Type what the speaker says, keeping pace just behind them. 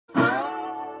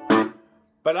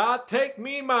But I'll take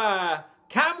me my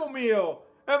chamomile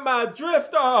and my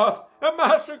drift off, and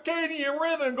my circadian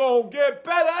rhythm gonna get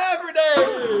better every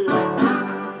day.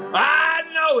 I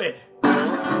know it,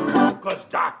 'cause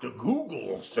Dr.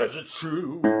 Google says it's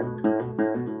true.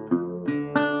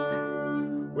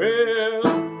 Well,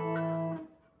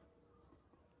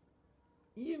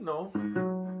 you know,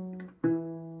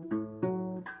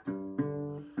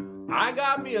 I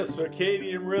got me a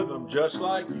circadian rhythm just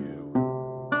like you.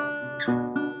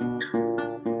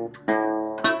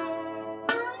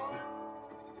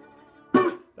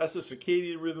 That's the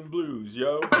circadian rhythm blues,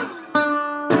 yo.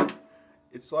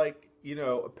 It's like, you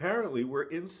know, apparently we're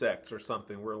insects or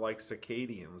something. We're like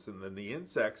circadians, and then the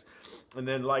insects, and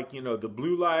then like, you know, the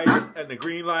blue lights and the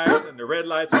green lights and the red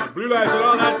lights and the blue lights and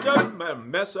all that stuff might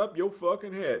mess up your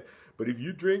fucking head. But if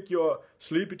you drink your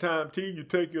sleepy time tea, you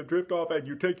take your drift off, and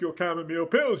you take your chamomile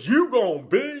pills, you gonna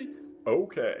be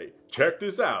okay. Check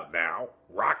this out now.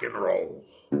 Rock and roll.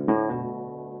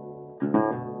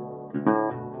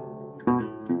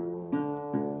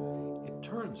 It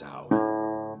turns out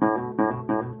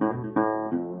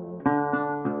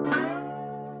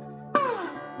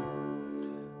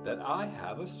that I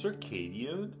have a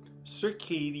circadian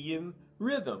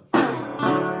rhythm.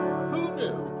 Who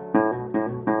knew?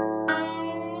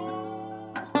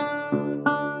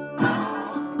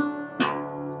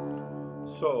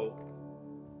 So,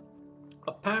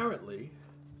 apparently,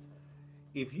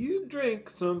 if you drink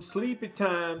some sleepy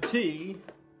time tea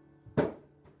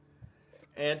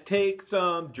and take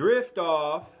some drift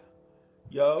off,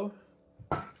 yo,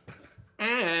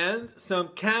 and some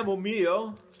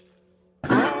chamomile,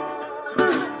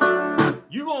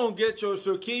 you gonna get your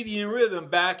circadian rhythm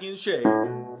back in shape.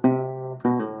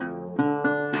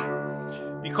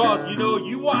 Because, you know,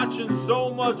 you watching so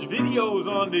much videos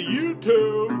on the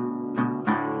YouTube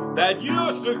that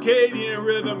your circadian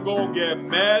rhythm gonna get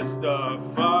messed the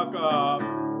fuck up.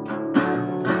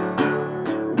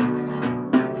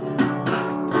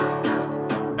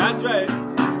 That's right.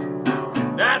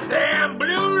 That's them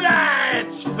blue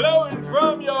lights flowing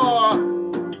from your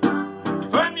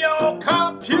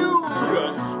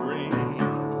computer screen.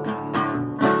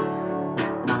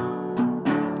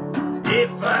 It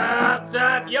fucked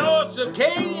up your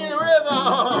circadian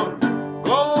rhythm.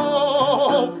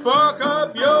 Gonna fuck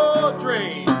up your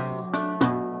dreams.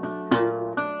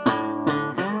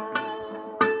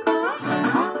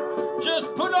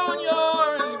 Just put on your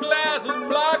orange glass and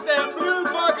block that blue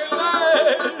fucking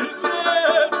light.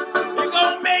 Yeah. It's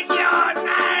gonna make your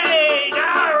night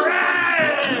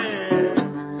alright.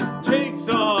 Take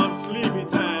some sleepy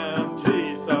time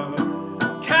tea,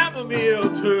 some chamomile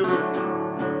too.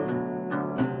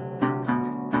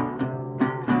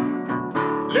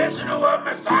 Listen to what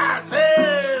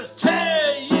Messiahsez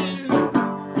tell you.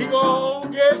 He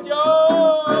gon' get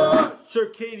your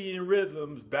circadian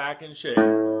rhythms back in shape.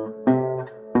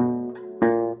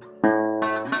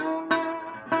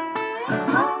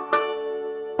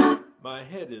 My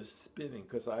head is spinning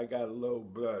because I got low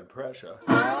blood pressure.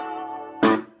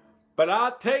 But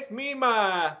I'll take me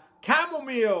my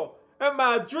chamomile and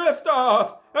my drift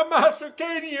off, and my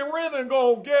circadian rhythm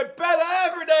gonna get better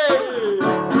every day.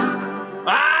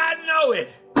 I know it,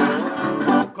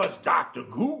 'cause Dr.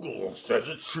 Google says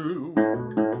it's true.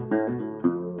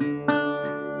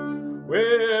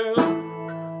 Well,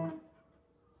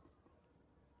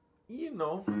 you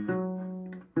know,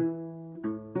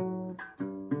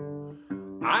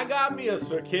 I got me a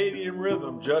circadian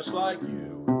rhythm just like you.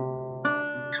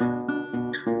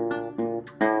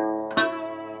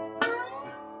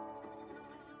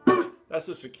 That's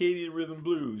the circadian rhythm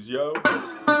blues, yo.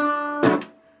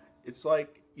 It's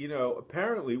like, you know,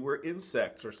 apparently we're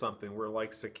insects or something. We're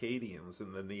like circadians,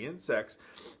 and then the insects,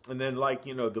 and then like,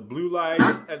 you know, the blue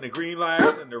lights and the green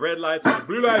lights and the red lights and the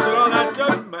blue lights and all that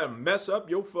stuff might mess up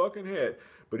your fucking head.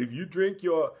 But if you drink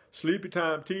your sleepy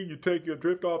time tea, you take your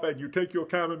drift off, and you take your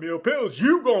chamomile pills,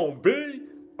 you gonna be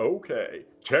okay.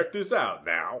 Check this out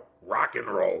now. Rock and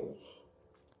roll.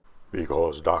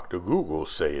 Because Dr. Google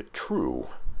say it true.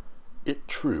 It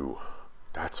true.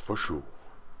 That's for sure.